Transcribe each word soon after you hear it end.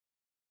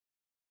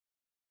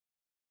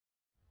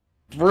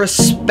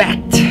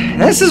Respect.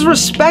 This is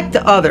respect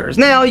to others.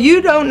 Now, you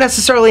don't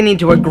necessarily need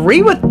to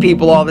agree with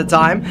people all the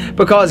time,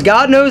 because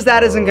God knows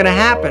that isn't going to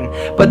happen.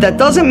 But that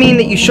doesn't mean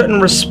that you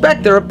shouldn't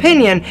respect their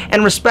opinion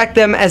and respect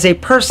them as a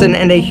person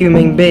and a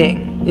human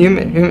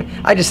being.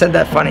 I just said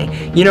that funny.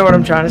 You know what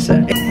I'm trying to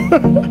say.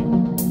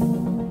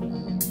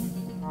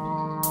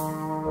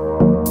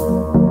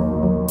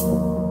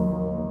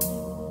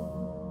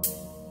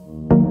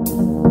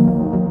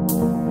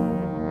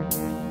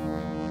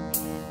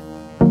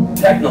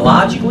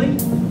 Technologically,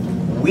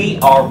 we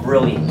are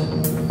brilliant.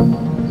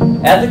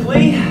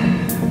 Ethically,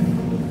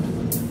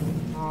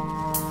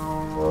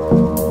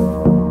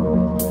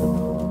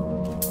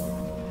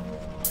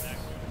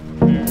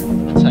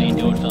 that's how you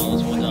do it,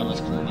 fellas. Well done.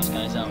 Let's clean these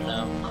guys out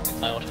now.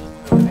 Out.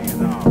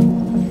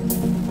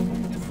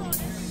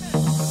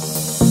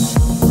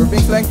 We're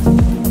being flanked.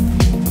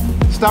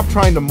 Stop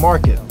trying to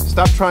market.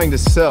 Stop trying to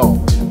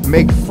sell.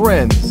 Make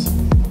friends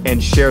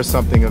and share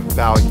something of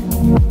value.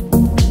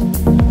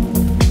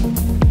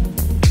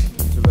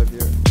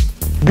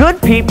 good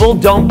people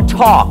don't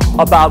talk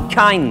about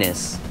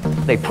kindness,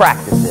 they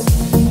practice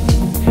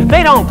it.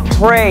 They don't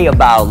pray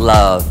about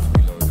love,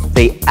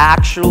 they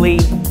actually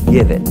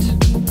give it.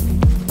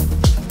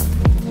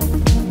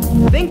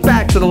 Think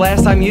back to the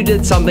last time you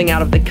did something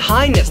out of the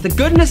kindness, the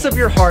goodness of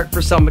your heart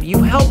for somebody.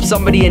 You helped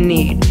somebody in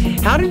need.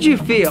 How did you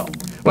feel?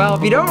 Well,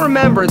 if you don't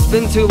remember, it's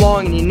been too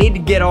long and you need to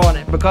get on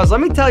it, because let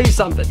me tell you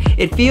something,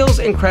 it feels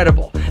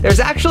incredible. There's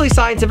actually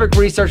scientific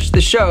research to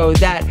show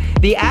that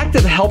the act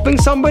of helping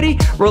somebody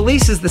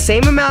releases the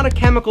same amount of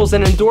chemicals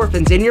and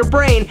endorphins in your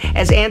brain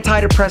as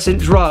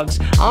antidepressant drugs.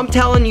 I'm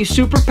telling you,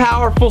 super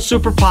powerful,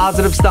 super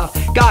positive stuff.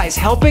 Guys,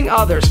 helping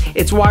others,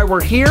 it's why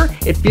we're here.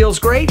 It feels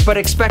great, but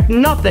expect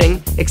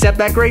nothing except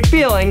that great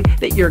feeling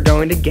that you're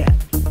going to get.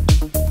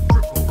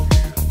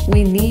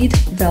 We need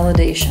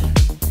validation.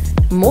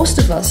 Most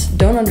of us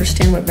don't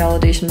understand what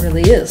validation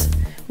really is.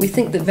 We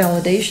think that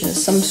validation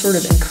is some sort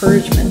of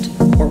encouragement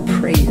or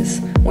praise,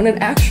 when it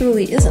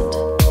actually isn't.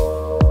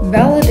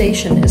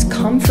 Validation is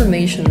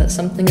confirmation that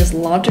something is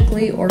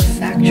logically or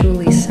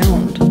factually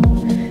sound.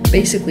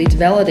 Basically, to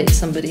validate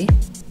somebody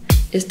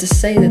is to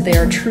say that they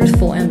are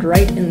truthful and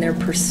right in their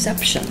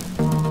perception.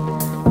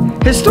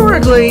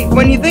 Historically,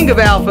 when you think of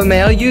alpha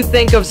male, you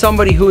think of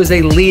somebody who is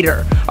a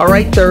leader. All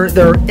right,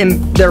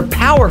 they're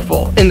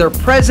powerful in their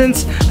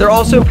presence. They're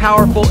also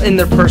powerful in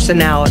their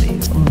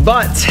personalities.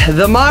 But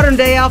the modern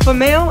day alpha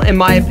male, in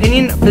my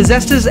opinion,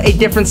 possesses a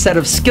different set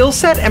of skill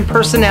set and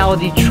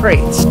personality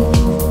traits.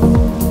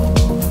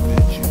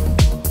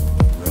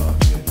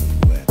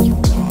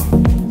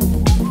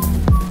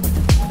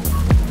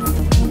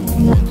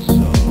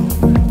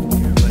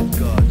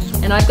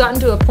 And I've gotten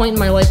to a point in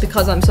my life,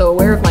 because I'm so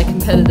aware of my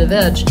competitive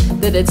edge,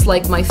 that it's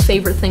like my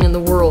favorite thing in the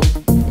world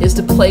is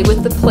to play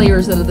with the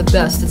players that are the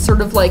best. It's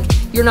sort of like,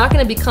 you're not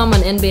going to become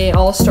an NBA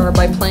All-Star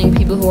by playing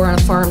people who are on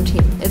a farm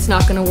team. It's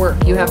not going to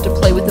work. You have to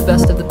play with the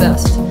best of the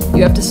best.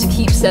 You have to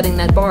keep setting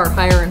that bar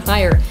higher and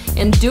higher.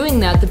 And doing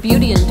that, the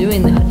beauty in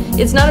doing that,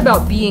 it's not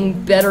about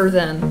being better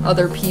than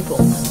other people.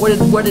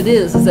 What it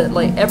is that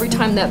like every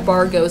time that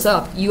bar goes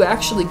up, you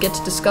actually get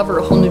to discover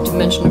a whole new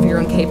dimension of your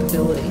own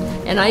capability.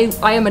 And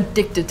I am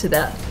addicted to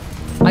that.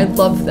 I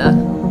love that.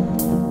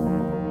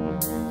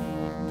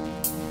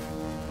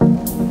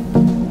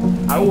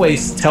 I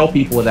always tell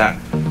people that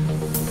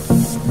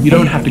you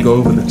don't have to go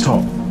over the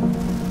top.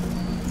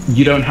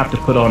 You don't have to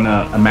put on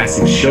a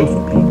massive show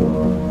for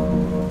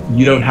people.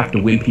 You don't have to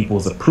win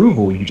people's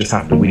approval, you just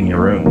have to win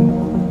your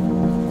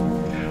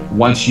own.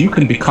 Once you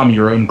can become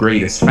your own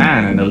greatest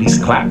fan and at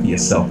least clap for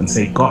yourself and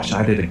say, gosh,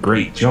 I did a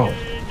great job.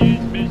 This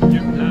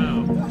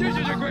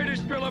is the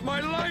greatest thrill of my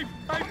life.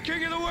 I'm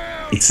king of the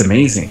world. It's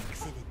amazing.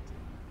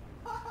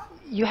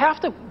 You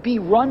have to be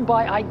run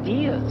by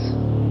ideas,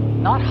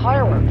 not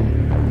hierarchy.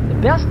 The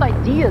best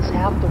ideas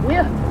have to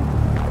win.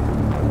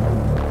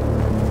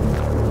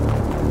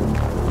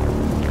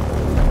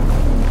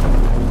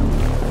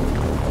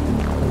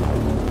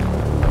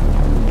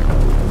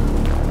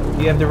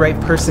 Do you have the right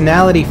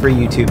personality for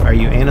YouTube? Are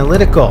you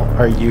analytical?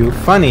 Are you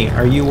funny?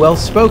 Are you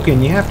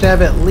well-spoken? You have to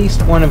have at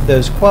least one of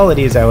those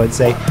qualities, I would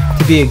say,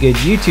 to be a good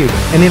YouTuber.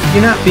 And if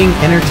you're not being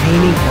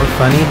entertaining or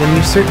funny, then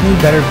you certainly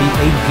better be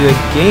a good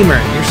gamer.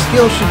 Your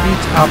skills should be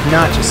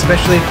top-notch,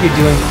 especially if you're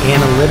doing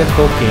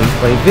analytical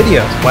gameplay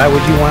videos. Why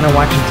would you want to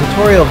watch a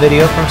tutorial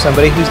video from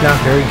somebody who's not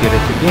very good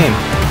at the game?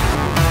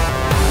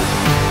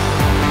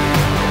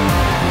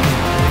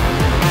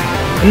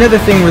 Another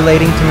thing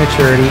relating to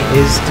maturity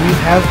is, do you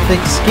have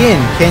thick skin?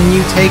 Can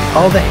you take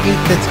all the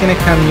hate that's going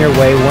to come your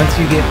way once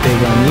you get big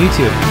on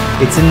YouTube?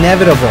 It's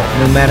inevitable.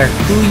 No matter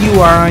who you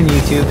are on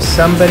YouTube,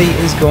 somebody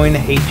is going to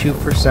hate you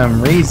for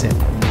some reason.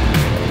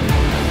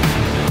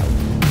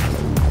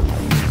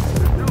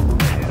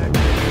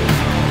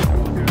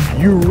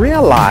 You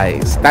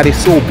realize that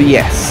it's all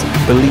BS,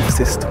 belief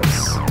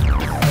systems.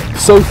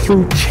 So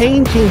through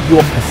changing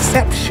your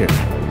perception,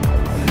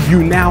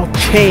 you now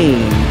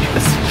change a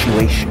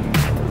situation.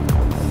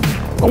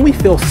 When we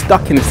feel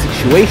stuck in a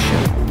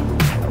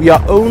situation, we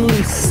are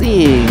only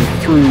seeing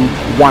through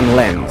one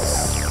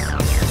lens.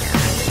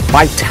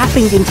 By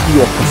tapping into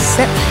your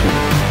perception,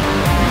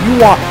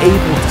 you are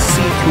able to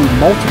see through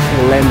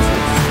multiple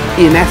lenses.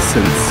 In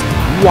essence,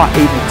 you are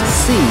able to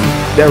see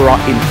there are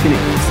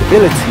infinite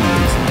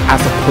possibilities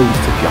as opposed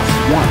to just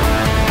one.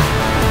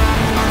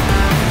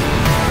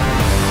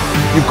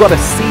 You've got to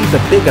see the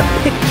bigger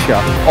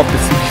picture of the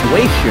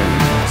situation.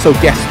 So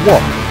guess what?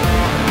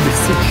 The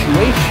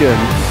situation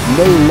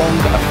no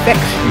longer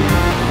affects you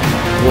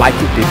like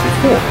it did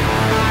before.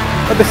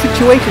 But the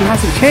situation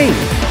hasn't changed.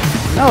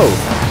 No,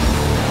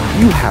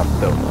 you have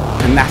though,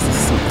 and that's the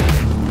secret.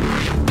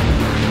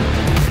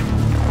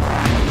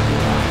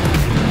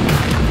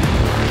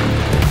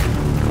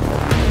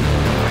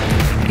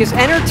 Because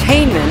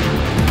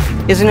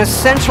entertainment is an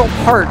essential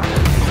part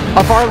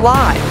of our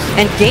lives,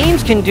 and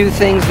games can do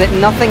things that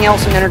nothing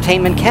else in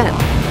entertainment can.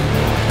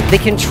 They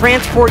can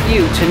transport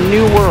you to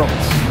new worlds.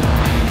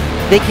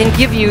 They can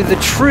give you the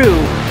true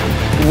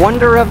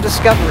wonder of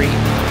discovery,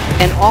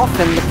 and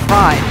often the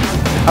pride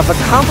of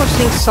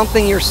accomplishing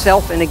something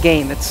yourself in a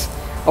game. It's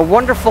a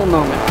wonderful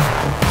moment.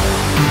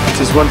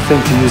 It is one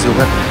thing to use a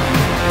weapon.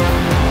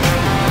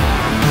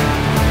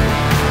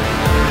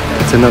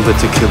 It's another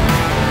to kill.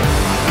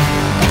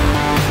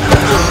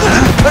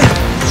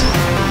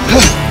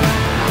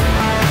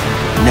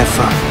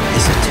 Never